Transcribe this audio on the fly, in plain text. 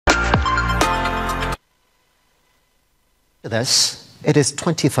This, it is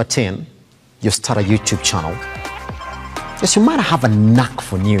 2013, you start a YouTube channel. Yes, you might have a knack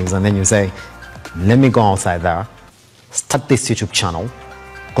for news and then you say, let me go outside there, start this YouTube channel,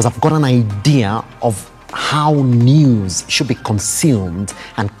 because I've got an idea of how news should be consumed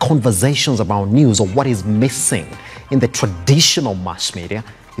and conversations about news or what is missing in the traditional mass media.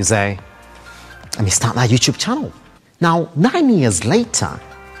 You say, let me start that YouTube channel. Now, 9 years later,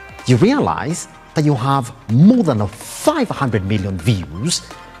 you realize that you have more than 500 million views,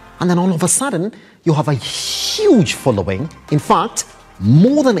 and then all of a sudden, you have a huge following. In fact,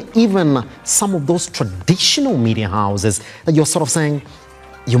 more than even some of those traditional media houses that you're sort of saying,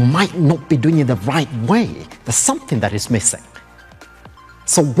 you might not be doing it the right way. There's something that is missing.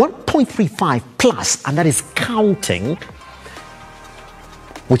 So 1.35 plus, and that is counting,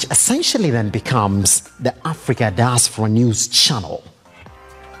 which essentially then becomes the Africa Diaspora News Channel.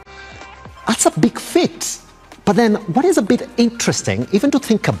 That's a big feat. But then what is a bit interesting, even to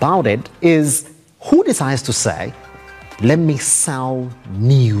think about it, is who decides to say, let me sell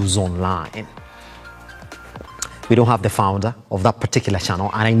news online? We don't have the founder of that particular channel,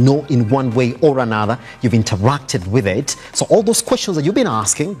 and I know in one way or another you've interacted with it. So all those questions that you've been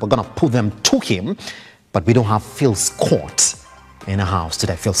asking, we're going to put them to him, but we don't have Phil Scott in the house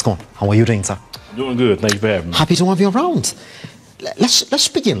today. Phil Scott, how are you doing, sir? Doing good. Thank you for having me. Happy to have you around. Let's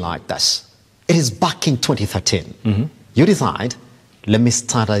begin like this. It is back in 2013. Mm-hmm. You decide, let me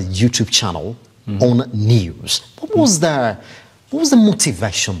start a YouTube channel on news. What was the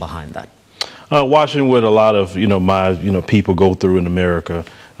motivation behind that? Watching what a lot of my people go through in America,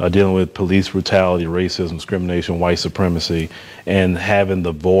 dealing with police brutality, racism, discrimination, white supremacy, and having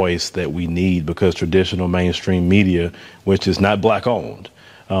the voice that we need, because traditional mainstream media, which is not black owned,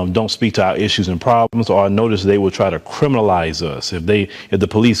 don't speak to our issues and problems, or I notice they will try to criminalize us. If the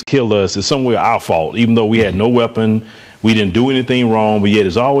police kill us, it's somewhere our fault, even though we had no weapon, we didn't do anything wrong, but yet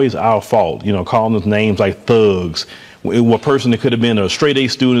it's always our fault. Calling us names like thugs. A person that could have been a straight A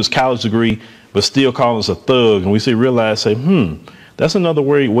student's college degree, but still calling us a thug, and we realize, that's another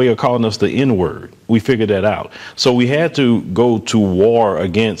way of calling us the N-word. We figured that out. So we had to go to war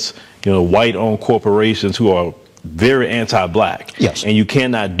against, white-owned corporations who are very anti-black. Yes. And you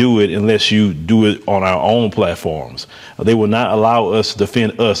cannot do it unless you do it on our own platforms. They will not allow us to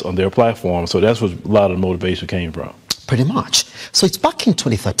defend us on their platform. So that's where a lot of the motivation came from. Pretty much. So it's back in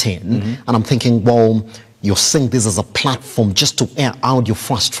 2013, and I'm thinking, well, you're seeing this as a platform just to air out your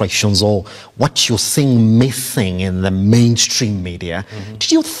frustrations or what you're seeing missing in the mainstream media.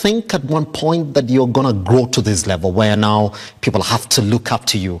 Did you think at one point that you're going to grow to this level where now people have to look up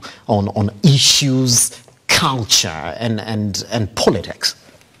to you on issues, culture, and politics?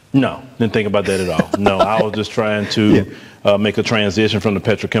 No, didn't think about that at all. No, I was just trying to make a transition from the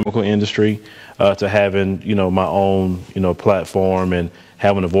petrochemical industry to having, my own, platform and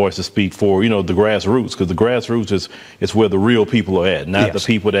having a voice to speak for, the grassroots, because the grassroots is where the real people are at, not the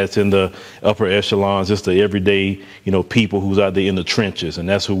people that's in the upper echelons. It's the everyday, people who's out there in the trenches, and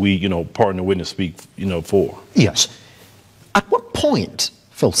that's who we, partner with and speak, for. Yes. At what point,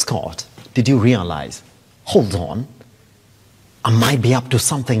 Phil Scott, did you realize, hold on, I might be up to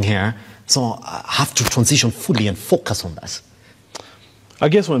something here, so I have to transition fully and focus on this? I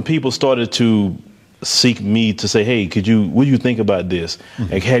guess when people started to seek me to say, hey, what do you think about this?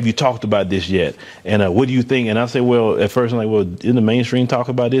 Like, have you talked about this yet? And what do you think? And I say, well, at first I'm like, well, in the mainstream talk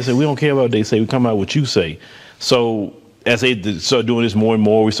about this? And we don't care about what they say, we come out what you say. So as they start doing this more and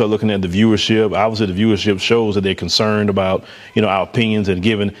more, we start looking at the viewership. Obviously, the viewership shows that they're concerned about, our opinions and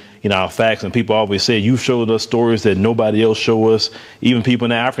giving, our facts. And people always say, you showed us stories that nobody else show us. Even people in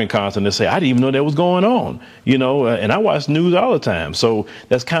the African continent say, I didn't even know that was going on, and I watch news all the time. So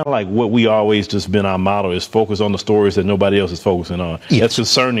that's kind of like what we always just been our motto, is focus on the stories that nobody else is focusing on. Yes. That's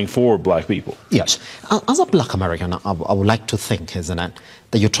concerning for black people. Yes. As a black American, I would like to think, isn't it,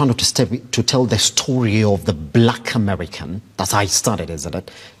 that you're trying to tell the story of the black American, that's how I started, isn't it,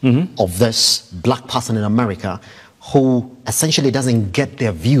 of this black person in America who essentially doesn't get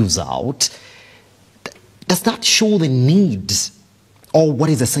their views out. Does that show the needs or what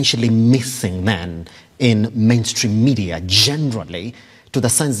is essentially missing then in mainstream media generally, to the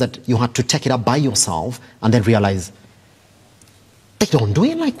sense that you had to take it up by yourself and then realize they don't do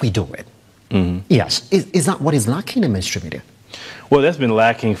it like we do it? Yes. Is that what is lacking in mainstream media? Well, that's been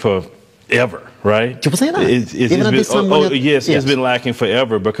lacking forever, right? You say that? It's been lacking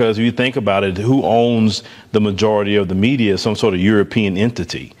forever, because if you think about it, who owns the majority of the media? Some sort of European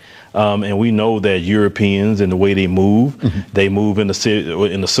entity. And we know that Europeans and the way they move in the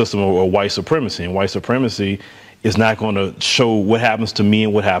system of white supremacy. And white supremacy It's not going to show what happens to me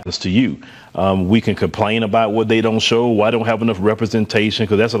and what happens to you. We can complain about what they don't show. Why don't have enough representation?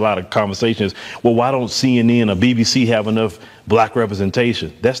 Because that's a lot of conversations. Well, why don't CNN or BBC have enough black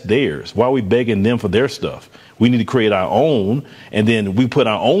representation? That's theirs. Why are we begging them for their stuff? We need to create our own, and then we put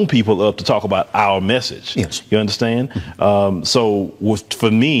our own people up to talk about our message. Yes. You understand?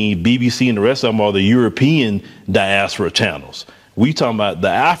 For me, BBC and the rest of them are the European diaspora channels. We talking about the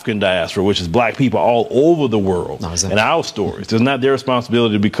African diaspora, which is black people all over the world, and our stories. It's not their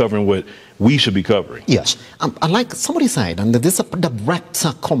responsibility to be covering what we should be covering. Yes. I like somebody said, and this is a direct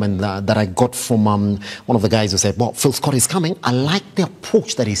comment that I got from one of the guys who said, well, Phil Scott is coming. I like the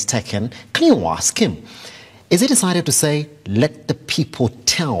approach that he's taken. Can you ask him? Is he decided to say, let the people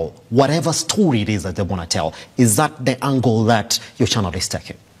tell whatever story it is that they want to tell? Is that the angle that your channel is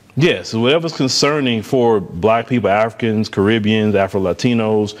taking? Yes, whatever's concerning for black people, Africans, Caribbeans,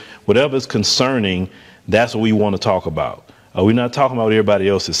 Afro-Latinos, whatever's concerning, that's what we want to talk about. We're not talking about what everybody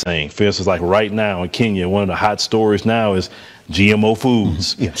else is saying. For instance, like right now in Kenya, one of the hot stories now is GMO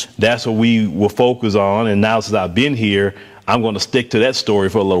foods. Yes. That's what we will focus on. And now since I've been here, I'm going to stick to that story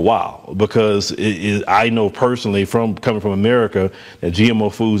for a little while, because I know personally coming from America that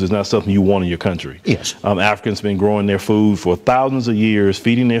GMO foods is not something you want in your country. Yes. Africans have been growing their food for thousands of years,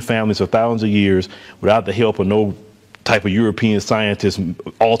 feeding their families for thousands of years without the help of no type of European scientists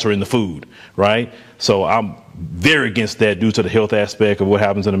altering the food, right? So I'm very against that due to the health aspect of what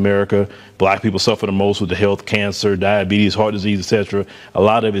happens in America. Black people suffer the most with the health, cancer, diabetes, heart disease, etc. A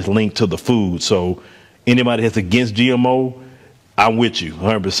lot of it is linked to the food. So anybody that's against GMO, I'm with you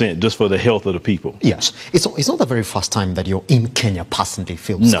 100%, just for the health of the people. Yes. It's not the very first time that you're in Kenya personally,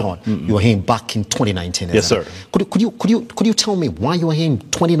 Phil Scott. You were here back in 2019. Yes, sir. Could you tell me why you were here in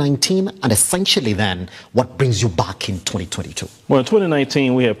 2019, and essentially then what brings you back in 2022? Well, in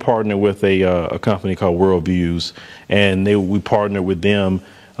 2019, we had partnered with a company called Worldviews, and we partnered with them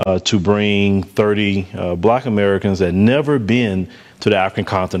to bring 30 black Americans that never been to the African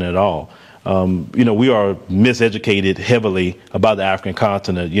continent at all. You know, we are miseducated heavily about the African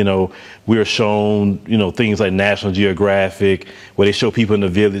continent. You know, we are shown, you know, things like National Geographic, where they show people in the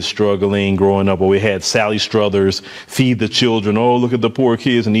village struggling, growing up, or we had Sally Struthers feed the children. Oh, look at the poor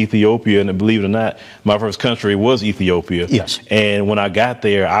kids in Ethiopia. And believe it or not, my first country was Ethiopia. Yes. And when I got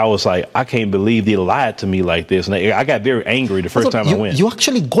there, I was like, I can't believe they lied to me like this. And I got very angry the first time I went. You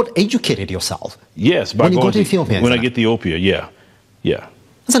actually got educated yourself? Yes. When you got to Ethiopia? When I get to Ethiopia, yeah. Yeah.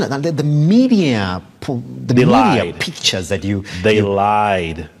 The media pictures that They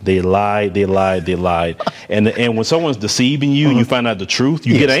lied. And when someone's deceiving you, you find out the truth,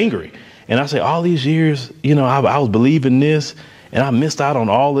 you get angry. And I say, all these years, you know, I was believing this, and I missed out on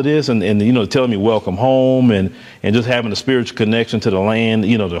all of this, and you know, telling me welcome home, and just having a spiritual connection to the land,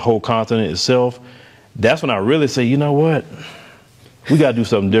 you know, the whole continent itself. That's when I really say, you know what? We got to do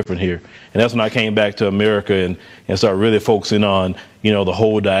something different here. And that's when I came back to America and started really focusing on, you know, the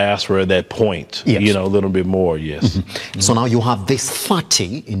whole diaspora at that point, you know, a little bit more, yes. So now you have these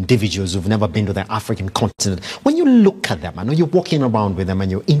 30 individuals who've never been to the African continent. When you look at them, I know you're walking around with them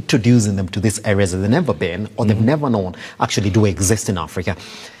and you're introducing them to these areas that they've never been or they've never known actually do exist in Africa.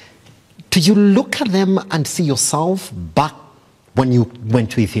 Do you look at them and see yourself back when you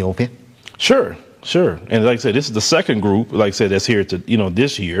went to Ethiopia? Sure. Sure. And like I said, this is the second group, like I said, that's here to, you know,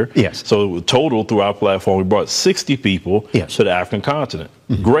 this year. Yes. So total through our platform, we brought 60 people to the African continent.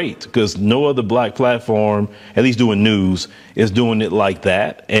 Great, because no other black platform, at least doing news, is doing it like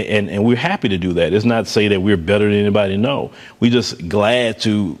that. And we're happy to do that. It's not to say that we're better than anybody. No, we're just glad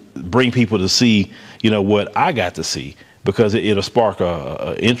to bring people to see, you know, what I got to see, because it'll spark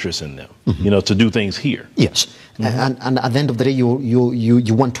a interest in them, you know, to do things here. Yes. And at the end of the day,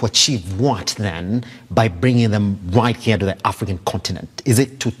 you want to achieve what then by bringing them right here to the African continent? Is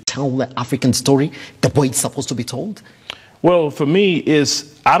it to tell the African story the way it's supposed to be told? Well, for me,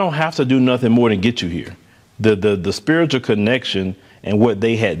 I don't have to do nothing more than get you here. The spiritual connection and what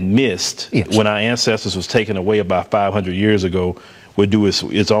they had missed when our ancestors was taken away about 500 years ago would do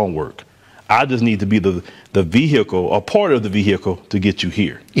its own work. I just need to be the vehicle, or part of the vehicle, to get you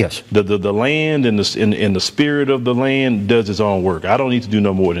here. Yes. The land and the spirit of the land does its own work. I don't need to do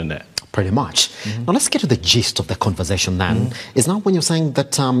no more than that. Pretty much. Now let's get to the gist of the conversation then. Is now when you're saying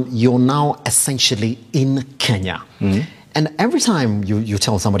that you're now essentially in Kenya. And every time you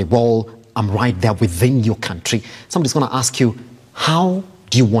tell somebody, well, I'm right there within your country, somebody's going to ask you, how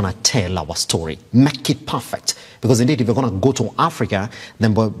do you want to tell our story? Make it perfect. Because indeed, if you're going to go to Africa,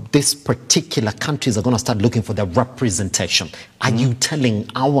 then these particular countries are going to start looking for their representation. Are you telling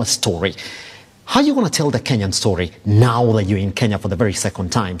our story? How are you going to tell the Kenyan story now that you're in Kenya for the very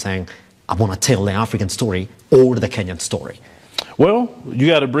second time, saying, I want to tell the African story or the Kenyan story? Well, you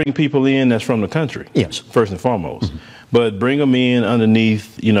got to bring people in that's from the country. Yes. First and foremost. But bring them in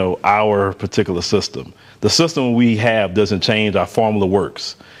underneath, you know, our particular system. The system we have doesn't change. Our formula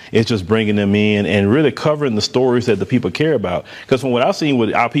works. It's just bringing them in and really covering the stories that the people care about. Because from what I've seen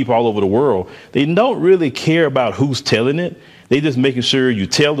with our people all over the world, they don't really care about who's telling it. They just making sure you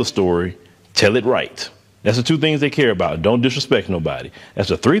tell the story, tell it right. That's the two things they care about. Don't disrespect nobody. That's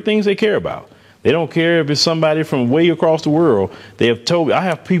the three things they care about. They don't care if it's somebody from way across the world. They have told me, I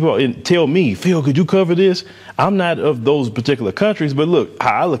have people tell me, Phil, could you cover this? I'm not of those particular countries, but look,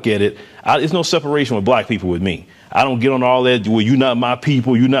 how I look at it, there's no separation with black people with me. I don't get on all that, well, you're not my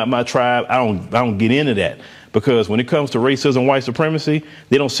people, you're not my tribe. I don't get into that. Because when it comes to racism, white supremacy,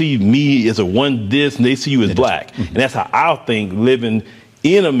 they don't see me as a one this, and they see you as black. And that's how I think living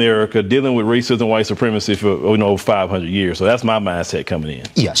in America, dealing with racism, white supremacy for 500 years. So that's my mindset coming in.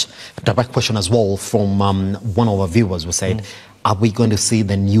 Yes. Direct question as well from one of our viewers who said, are we going to see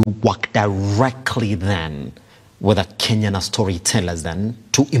the new work directly then with the Kenyan storytellers then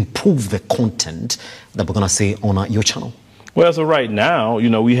to improve the content that we're going to see on your channel? Well, so right now,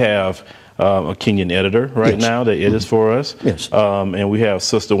 we have a Kenyan editor now that edits for us. Yes. And we have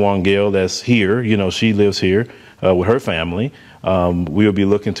Sister Wangel that's here. She lives here with her family. We'll be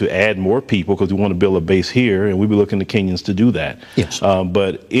looking to add more people because we want to build a base here, and we'll be looking to Kenyans to do that. Yes.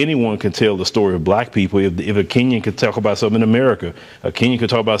 But anyone can tell the story of black people. If a Kenyan could talk about something in America, a Kenyan could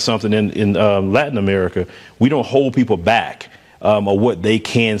talk about something in Latin America, we don't hold people back of what they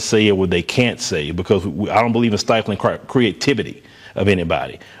can say or what they can't say, because I don't believe in stifling creativity of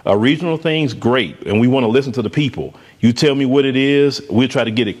anybody. Regional things, great, and we want to listen to the people. You tell me what it is, we'll try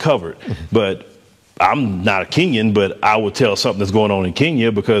to get it covered. But I'm not a Kenyan, but I would tell something that's going on in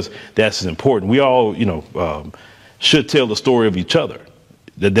Kenya because that's important. We all, should tell the story of each other.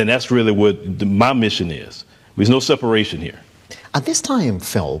 Then that's really what my mission is. There's no separation here. At this time,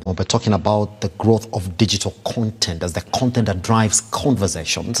 Phil, we're talking about the growth of digital content as the content that drives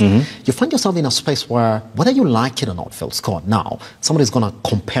conversations. You find yourself in a space where, whether you like it or not, Phil Scott, now somebody's going to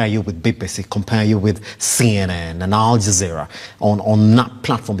compare you with BBC, compare you with CNN and Al Jazeera on that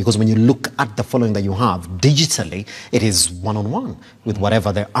platform, because when you look at the following that you have digitally, it is one-on-one with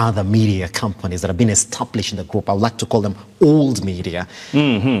whatever the other media companies that have been established in the group. I would like to call them old media.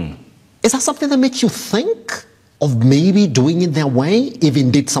 Is that something that makes you think of maybe doing it their way, if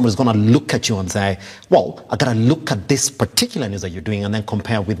indeed somebody's going to look at you and say, well, I got to look at this particular news that you're doing and then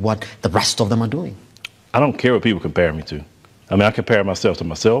compare with what the rest of them are doing? I don't care what people compare me to. I mean, I compare myself to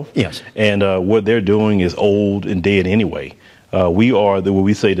myself. Yes. And what they're doing is old and dead anyway. We are, what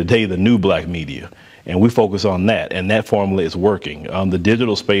we say today, the new black media. And we focus on that, and that formula is working. The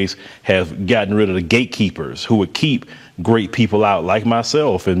digital space has gotten rid of the gatekeepers who would keep great people out, like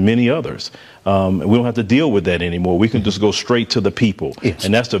myself and many others. We don't have to deal with that anymore. We can just go straight to the people. Yes.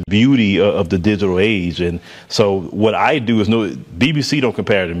 And that's the beauty of the digital age. And so what I do is, BBC don't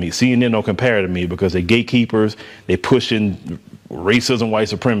compare to me, CNN don't compare to me, because they're gatekeepers. They push in racism, white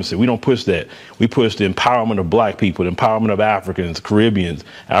supremacy. We don't push that. We push the empowerment of black people, the empowerment of Africans, Caribbeans,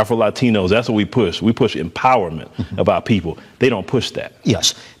 Afro-Latinos. That's what we push. We push empowerment of our people. They don't push that.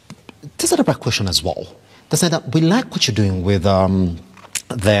 Yes. This is a question as well. They say that we like what you're doing with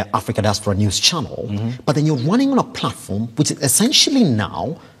the Africa Diaspora News channel, but then you're running on a platform which is essentially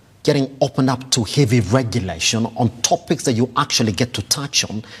now getting opened up to heavy regulation on topics that you actually get to touch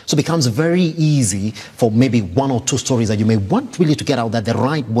on. So it becomes very easy for maybe one or two stories that you may want really to get out there the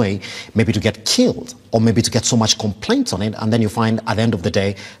right way, maybe to get killed or maybe to get so much complaints on it. And then you find at the end of the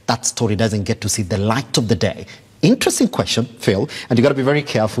day, that story doesn't get to see the light of the day. Interesting question, Phil, and you got to be very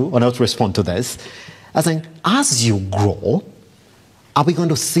careful on how to respond to this. As you grow, are we going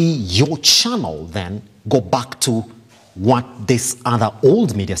to see your channel then go back to what these other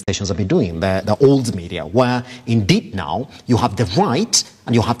old media stations have been doing, the old media, where indeed now you have the right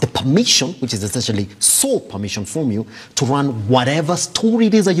and you have the permission, which is essentially sole permission from you, to run whatever story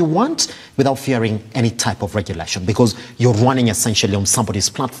it is that you want without fearing any type of regulation, because you're running essentially on somebody's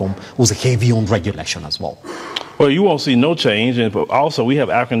platform who's heavy on regulation as well? Well, you won't see no change. And also, we have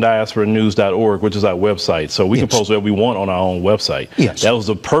AfricanDiasporaNews.org, which is our website. So we can post whatever we want on our own website. Yes. That was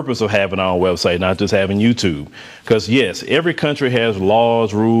the purpose of having our own website, not just having YouTube. Because, yes, every country has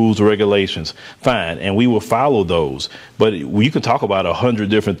laws, rules, regulations. Fine. And we will follow those. But you can talk about 100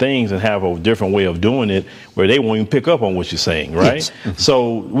 different things and have a different way of doing it where they won't even pick up on what you're saying, right? Yes.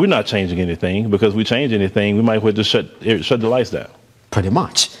 So we're not changing anything, because if we change anything, we might as well just shut the lights down. Pretty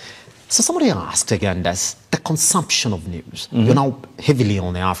much. So somebody asked again, this, the consumption of news. You're now heavily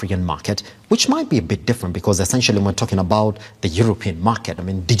on the African market, which might be a bit different because essentially we're talking about the European market. I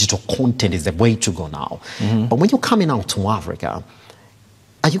mean, digital content is the way to go now. But when you're coming out to Africa,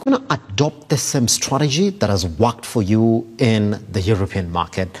 are you going to adopt the same strategy that has worked for you in the European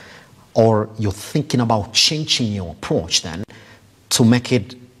market? Or you're thinking about changing your approach then to make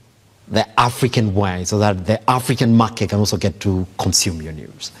it the African way so that the African market can also get to consume your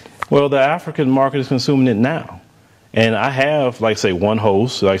news? Well, the African market is consuming it now. And I have, like I say, one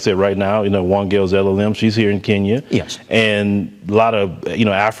host, like I said, right now, one girl's LLM, she's here in Kenya. Yes. And a lot of,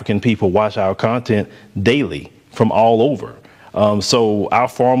 African people watch our content daily from all over. So our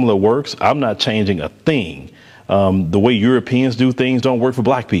formula works. I'm not changing a thing. The way Europeans do things don't work for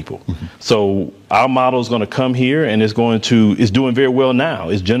black people. So our model is going to come here and it's doing very well now.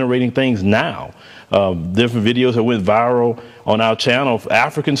 It's generating things now. Different videos that went viral on our channel,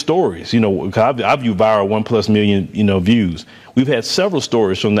 African stories, I view viral 1+ million, views. We've had several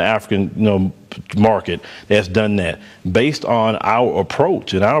stories from the African, market that's done that based on our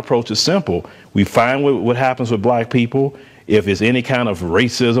approach. And our approach is simple. We find what happens with black people. If it's any kind of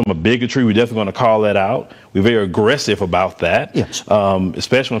racism or bigotry, we're definitely going to call that out. We're very aggressive about that, yes.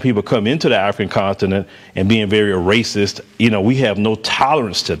 Especially when people come into the African continent and being very racist. We have no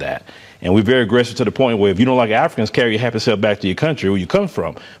tolerance to that. And we're very aggressive to the point where if you don't like Africans, carry your happy self back to your country where you come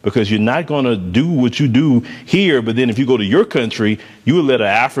from, because you're not going to do what you do here. But then if you go to your country, you will let an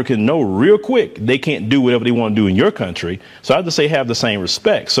African know real quick they can't do whatever they want to do in your country. So I just say have the same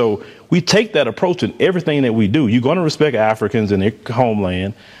respect. So we take that approach in everything that we do. You're going to respect Africans in their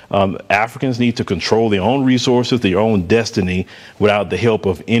homeland. Africans need to control their own resources, their own destiny, without the help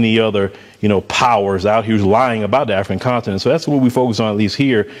of any other, powers out here who's lying about the African continent. So that's what we focus on, at least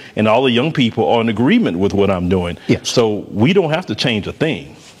here. And all the young people are in agreement with what I'm doing. Yes. So we don't have to change a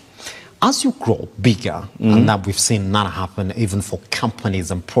thing. As you grow bigger, and that we've seen that happen even for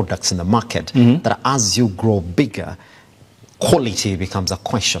companies and products in the market, that as you grow bigger, quality becomes a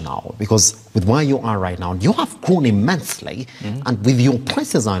question now, because with where you are right now, you have grown immensely, and with your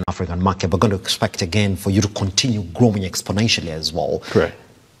prices in African market, we're going to expect again for you to continue growing exponentially as well. Correct.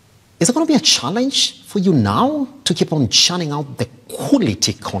 Is it going to be a challenge for you now to keep on churning out the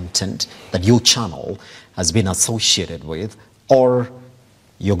quality content that your channel has been associated with, or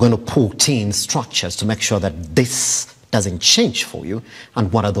you're going to put in structures to make sure that this doesn't change for you?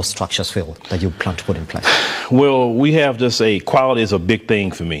 And what are those structures, Phil, that you plan to put in place? Well, we have to say quality is a big thing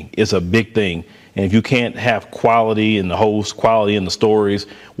for me. It's a big thing. And if you can't have quality in the host, quality in the stories,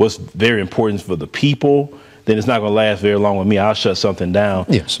 what's very important for the people, then it's not going to last very long with me. I'll shut something down.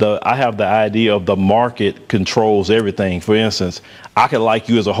 Yes. I have the idea of the market controls everything. For instance, I could like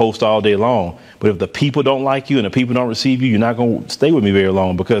you as a host all day long, but if the people don't like you and the people don't receive you, you're not going to stay with me very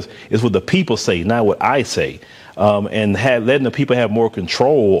long, because it's what the people say, not what I say. And letting the people have more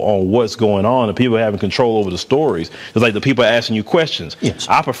control on what's going on, and people having control over the stories. It's like the people are asking you questions. Yes.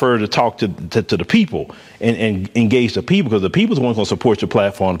 I prefer to talk to the people and engage the people, because the people's the ones going to support your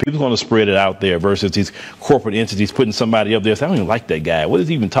platform. The people's going to spread it out there versus these corporate entities putting somebody up there saying, I don't even like that guy. What is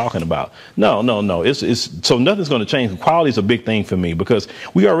he even talking about? No. So nothing's going to change. Quality is a big thing for me, because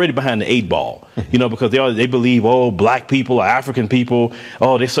we are already behind the 8 ball, because they believe, black people or African people,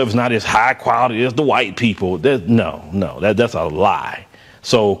 their stuff is not as high quality as the white people. That's a lie.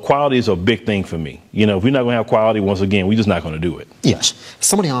 So quality is a big thing for me. If we're not going to have quality, once again, we're just not going to do it. Yes.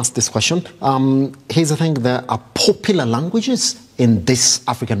 Somebody asked this question. Here's the thing. There are popular languages in this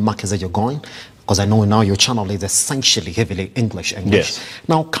African markets that you're going, because I know now your channel is essentially heavily English. Yes.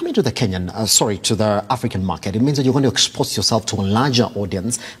 Now, coming to the to the African market, it means that you're going to expose yourself to a larger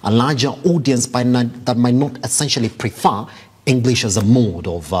audience that might not essentially prefer English as a mode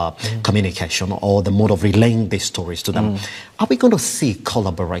of communication or the mode of relaying these stories to them. Are we going to see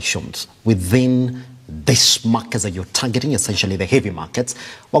collaborations within this markets that you're targeting, essentially the heavy markets?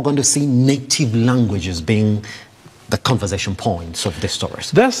 We're going to see native languages being the conversation points of these stories.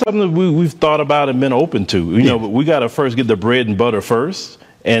 That's something that we've thought about and been open to. But we got to first get the bread and butter first.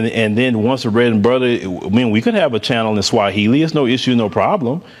 And then once the bread and butter, we could have a channel in Swahili. It's no issue, no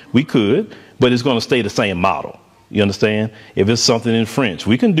problem. We could, but it's going to stay the same model. You understand? If it's something in French,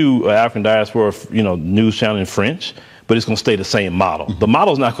 we can do an African Diaspora, news channel in French, but it's going to stay the same model. The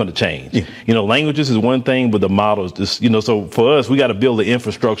model's not going to change. Languages is one thing, but the model is just, so for us, we got to build the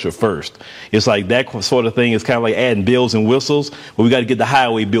infrastructure first. It's like that sort of thing. It's kind of like adding bells and whistles, but we got to get the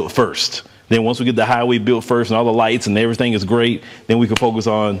highway built first. Then once we get the highway built first and all the lights and everything is great, then we can focus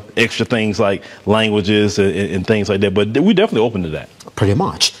on extra things like languages and things like that. But we're definitely open to that. Pretty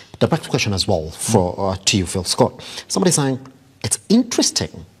much. The next question as well to you, Phil Scott. Somebody saying, it's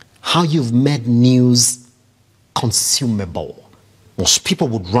interesting how you've made news consumable. Most people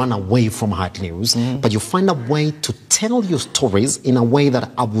would run away from hard news, but you find a way to tell your stories in a way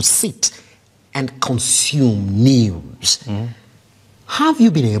that I will sit and consume news. Have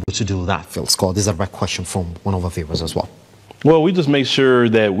you been able to do that, Phil Scott? This is a direct question from one of our viewers as well. Well, we just make sure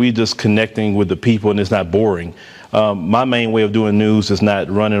that we just connecting with the people and it's not boring. My main way of doing news is not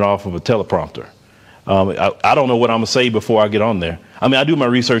running off of a teleprompter. I don't know what I'm going to say before I get on there. I mean, I do my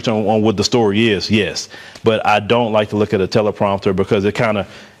research on what the story is, yes, but I don't like to look at a teleprompter because it kind of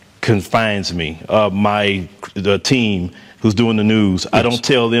confines me. The team who's doing the news, yes. I don't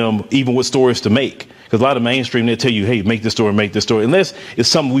tell them even what stories to make. Because a lot of mainstream, they tell you, hey, make this story, unless it's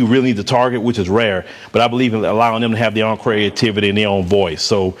something we really need to target, which is rare. But I believe in allowing them to have their own creativity and their own voice.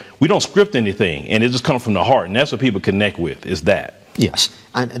 So we don't script anything, and it just comes from the heart, and that's what people connect with, is that. Yes,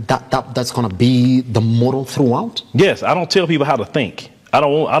 and that's going to be the model throughout? Yes, I don't tell people how to think. I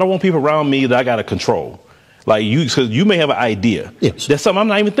don't want people around me that I got to control. Like you, because you may have an idea. Yes. That's something I'm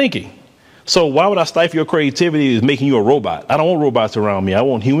not even thinking. So why would I stifle your creativity is making you a robot? I don't want robots around me. I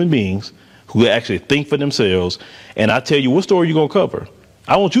want human beings who actually think for themselves, and I tell you what story you're going to cover.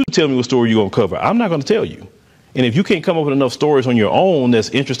 I want you to tell me what story you're going to cover. I'm not going to tell you. And if you can't come up with enough stories on your own that's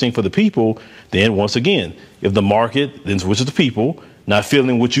interesting for the people, then once again, if the market, which is the people, not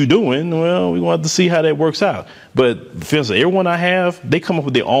feeling what you're doing, well, we want to see how that works out. But for instance, everyone I have, they come up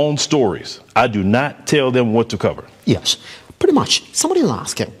with their own stories. I do not tell them what to cover. Yes, pretty much. Somebody will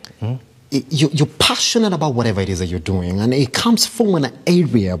ask you. You're passionate about whatever it is that you're doing, and it comes from an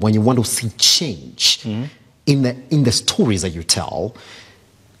area when you want to see change in the stories that you tell.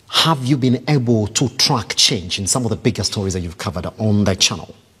 Have you been able to track change in some of the bigger stories that you've covered on that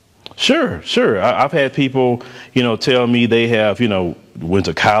channel? Sure. I've had people, tell me they have, went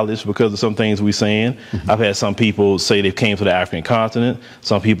to college because of some things we're saying. I've had some people say they came to the African continent.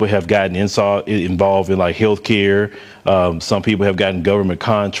 Some people have gotten involved in like healthcare. Some people have gotten government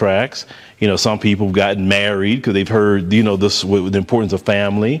contracts. Some people have gotten married because they've heard, this with the importance of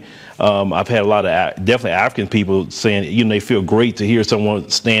family. I've had a lot of definitely African people saying, they feel great to hear someone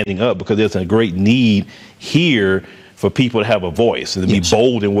standing up because there's a great need here for people to have a voice and to be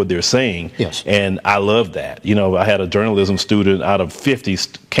bold in what they're saying. Yes. And I love that. I had a journalism student out of 50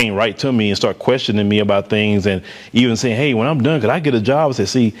 came right to me and started questioning me about things and even saying, hey, when I'm done, could I get a job? I said,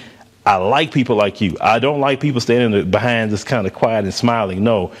 see, I like people like you. I don't like people standing behind just kind of quiet and smiling.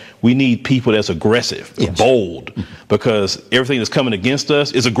 No, we need people that's aggressive, bold, because everything that's coming against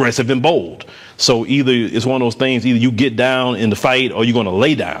us is aggressive and bold. So either it's one of those things, either you get down in the fight or you're going to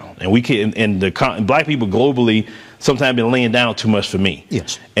lay down. And we can, and black people globally sometimes been laying down too much for me.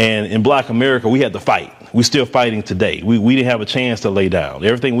 Yes. And in Black America, we had to fight. We're still fighting today. We didn't have a chance to lay down.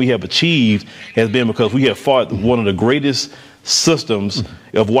 Everything we have achieved has been because we have fought one of the greatest systems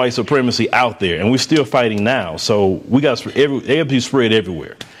of white supremacy out there, and we're still fighting now. So we got to spread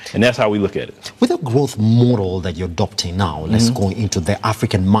everywhere, and that's how we look at it. With the growth model that you're adopting now, let's go into the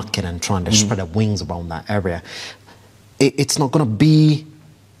African market and trying to spread our wings around that area. It's not going to be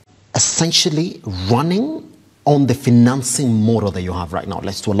essentially running on the financing model that you have right now.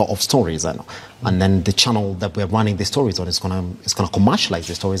 Let's do a lot of stories, I know. And then the channel that we're running the stories on is going to commercialize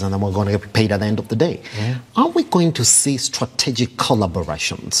the stories, and then we're going to get paid at the end of the day. Are we going to see strategic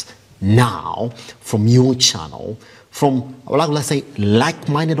collaborations now from your channel, from, let's say,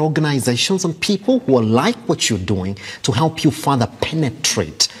 like-minded organizations and people who are like what you're doing to help you further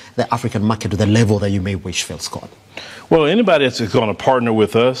penetrate the African market to the level that you may wish, Phil Scott? Well, anybody that's going to partner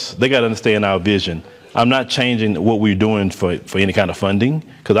with us, they got to understand our vision. I'm not changing what we're doing for any kind of funding,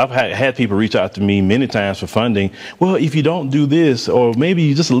 because I've had people reach out to me many times for funding. Well, if you don't do this, or maybe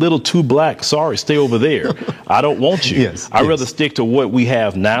you're just a little too black, sorry, stay over there. I don't want you. I'd rather stick to what we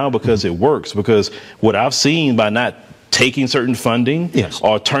have now because it works. Because what I've seen by not taking certain funding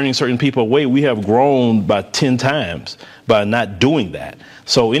or turning certain people away, we have grown by 10 times by not doing that.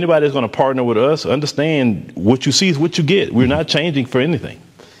 So anybody that's going to partner with us, understand what you see is what you get. We're not changing for anything.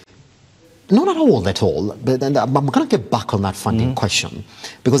 Not at all, but then I'm going to get back on that funding question,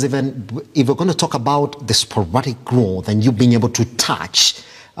 because if we're going to talk about the sporadic growth and you being able to touch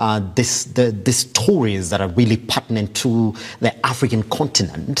the stories that are really pertinent to the African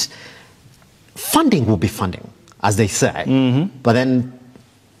continent, funding will be funding, as they say, but then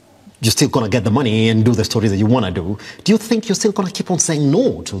you're still going to get the money and do the stories that you want to do. Do you think you're still going to keep on saying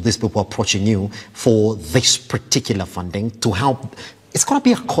no to these people approaching you for this particular funding to help? It's going to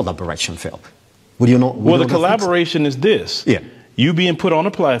be a collaboration, Phil. Would you not? Well, the collaboration is this. You being put on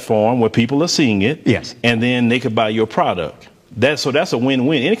a platform where people are seeing it. And then they could buy your product. So that's a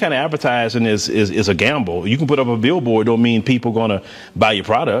win-win. Any kind of advertising is a gamble. You can put up a billboard, don't mean people going to buy your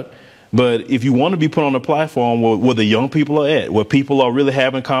product. But if you want to be put on a platform where the young people are at, where people are really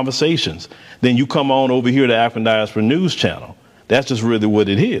having conversations, then you come on over here to African Diaspora News Channel. That's just really what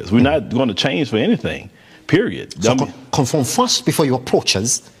it is. We're not going to change for anything, period. So conform first before you approach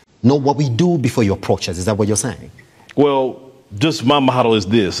us. Know what we do before you approach us. Is that what you're saying? Well, just my motto is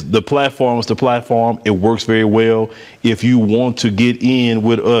this. The platform is the platform. It works very well. If you want to get in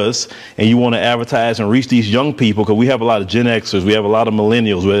with us and you want to advertise and reach these young people, because we have a lot of Gen Xers, we have a lot of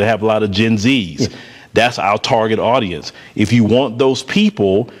millennials, we have a lot of Gen Zs. Yeah. That's our target audience. If you want those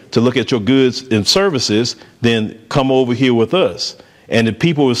people to look at your goods and services, then come over here with us. And the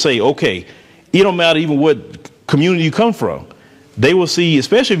people will say, okay, it don't matter even what community you come from. They will see,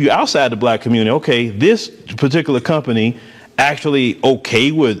 especially if you're outside the black community, okay, this particular company actually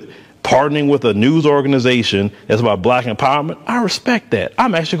okay with partnering with a news organization that's about black empowerment. I respect that.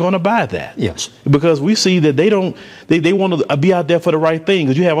 I'm actually going to buy that. Yes. Because we see that they want to be out there for the right thing.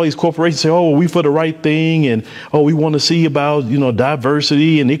 Because you have all these corporations say, oh, we for the right thing. And, oh, we want to see about,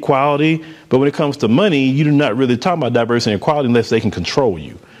 diversity and equality. But when it comes to money, you're not really talking about diversity and equality unless they can control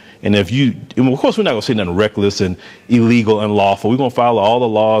you. And of course, we're not going to say nothing reckless and illegal and unlawful. We're going to follow all the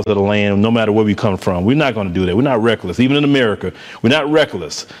laws of the land, no matter where we come from. We're not going to do that. We're not reckless. Even in America, we're not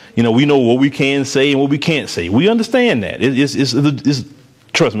reckless. We know what we can say and what we can't say. We understand that.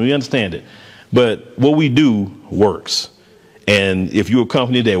 Trust me, we understand it. But what we do works. And if you're a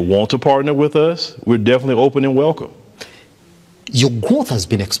company that wants to partner with us, we're definitely open and welcome. Your growth has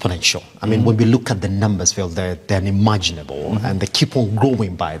been exponential. I mean, when we look at the numbers, Phil, they're unimaginable, and they keep on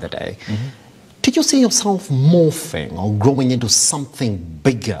growing by the day. Did you see yourself morphing or growing into something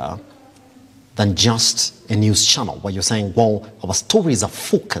bigger than just a news channel, where you're saying, well, our stories are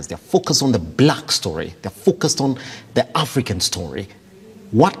focused. They're focused on the black story. They're focused on the African story.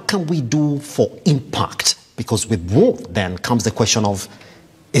 What can we do for impact? Because with growth, then comes the question of,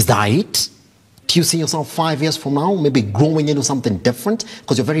 is that it? Do you see yourself 5 years from now, maybe growing into something different?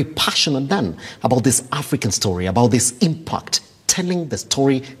 Because you're very passionate then about this African story, about this impact, telling the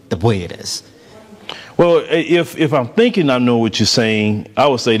story the way it is. Well, if I'm thinking I know what you're saying, I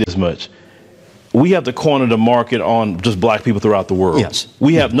would say this much. We have to corner the market on just black people throughout the world. Yes.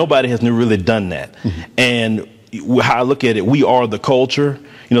 Nobody has really done that. And how I look at it, we are the culture.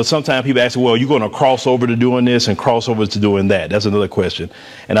 Sometimes people ask, well, you're going to cross over to doing this and cross over to doing that. That's another question.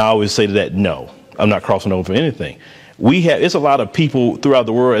 And I always say to that, no, I'm not crossing over for anything. It's a lot of people throughout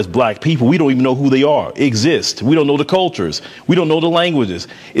the world as black people. We don't even know who they are, exist. We don't know the cultures. We don't know the languages.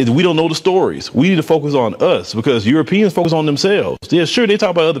 We don't know the stories. We need to focus on us, because Europeans focus on themselves. Yeah, sure, they talk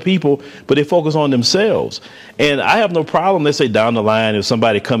about other people, but they focus on themselves. And I have no problem, let's say down the line, if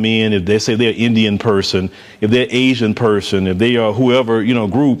somebody come in, if they say they're an Indian person, if they're Asian person, if they are whoever,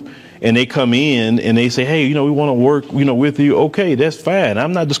 group, and they come in and they say, hey, we want to work, with you. Okay, that's fine.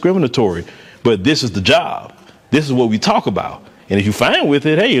 I'm not discriminatory, but this is the job. This is what we talk about. And if you're fine with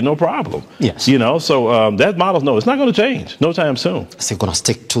it, hey, no problem. Yes. So that model, no, it's not going to change no time soon. So you're going to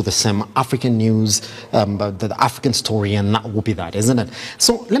stick to the same African news, the African story, and that will be that, isn't it?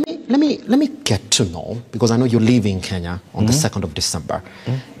 So let me get to know, because I know you're leaving Kenya on the 2nd of December.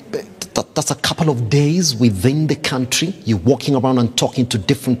 That's a couple of days within the country. You're walking around and talking to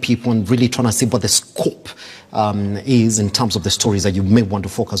different people and really trying to see what the scope is in terms of the stories that you may want to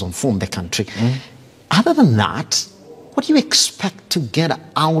focus on from the country. Other than that, what do you expect to get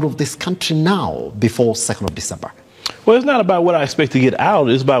out of this country now before 2nd of December? Well, it's not about what I expect to get out.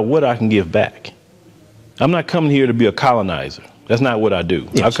 It's about what I can give back. I'm not coming here to be a colonizer. That's not what I do.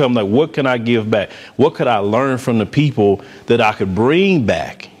 Yes. I come like, what can I give back? What could I learn from the people that I could bring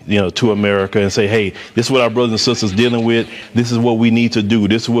back, to America, and say, hey, this is what our brothers and sisters dealing with. This is what we need to do.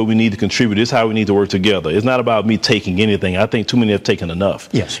 This is what we need to contribute. This is how we need to work together. It's not about me taking anything. I think too many have taken enough.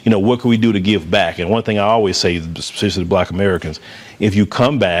 Yes. What can we do to give back? And one thing I always say, especially to black Americans, if you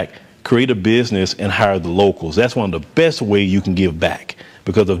come back, create a business and hire the locals. That's one of the best ways you can give back,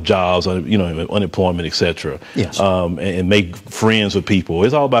 because of jobs, unemployment, etc. Yes. And make friends with people.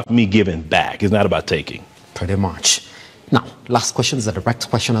 It's all about me giving back. It's not about taking. Pretty much. Now, last question is a direct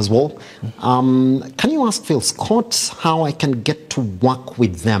question as well. Can you ask Phil Scott how I can get to work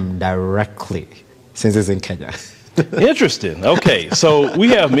with them directly, since it's in Kenya? Interesting. Okay, so we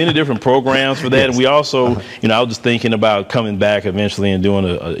have many different programs for that, yes. And we also, I was just thinking about coming back eventually and doing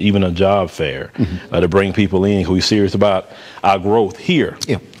even a job fair to bring people in who are serious about our growth here.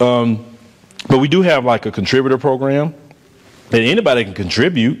 Yeah. But we do have like a contributor program that anybody can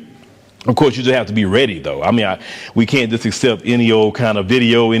contribute. Of course, you just have to be ready, though. I mean, we can't just accept any old kind of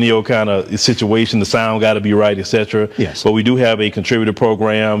video, any old kind of situation. The sound got to be right, etc. Yes. But we do have a contributor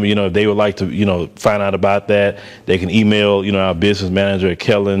program. You know, if they would like to, you know, find out about that, they can email, you know, our business manager at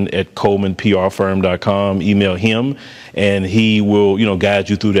Kellen@ColemanPRFirm.com. Email him, and he will, you know, guide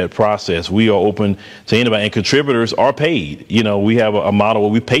you through that process. We are open to anybody, and contributors are paid. You know, we have a model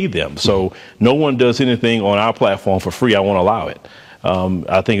where we pay them, so no one does anything on our platform for free. I won't allow it.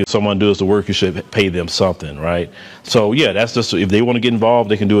 I think if someone does the work, you should pay them something, right? So yeah, that's just, if they want to get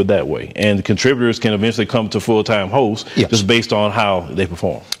involved, they can do it that way. And the contributors can eventually come to full-time hosts, yes, just based on how they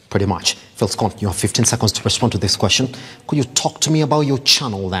perform. Pretty much. Phil Scott, you have 15 seconds to respond to this question. Could you talk to me about your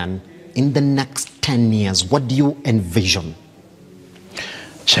channel then? In the next 10 years, what do you envision?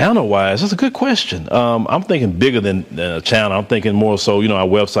 Channel-wise, that's a good question. I'm thinking bigger than a channel. I'm thinking more so, you know, our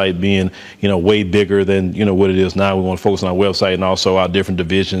website being, you know, way bigger than, you know, what it is now. We want to focus on our website and also our different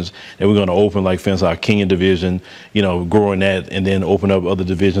divisions that we're going to open, like, for instance, our Kenyan division, you know, growing that, and then open up other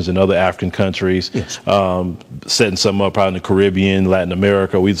divisions in other African countries. Yes. Setting some up out in the Caribbean, Latin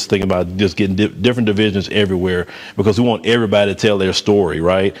America. We're just thinking about just getting different divisions everywhere, because we want everybody to tell their story,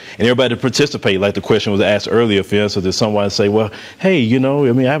 right? And everybody to participate, like the question was asked earlier, for instance, did someone say, well, hey, you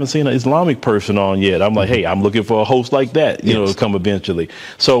know, I mean, I haven't seen an Islamic person on yet. I'm like, hey, I'm looking for a host like that, you know, to come eventually.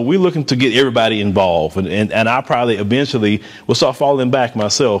 So we're looking to get everybody involved, and I probably eventually will start falling back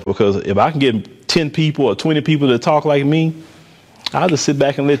myself, because if I can get 10 people or 20 people to talk like me, I'll just sit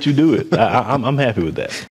back and let you do it. I'm happy with that.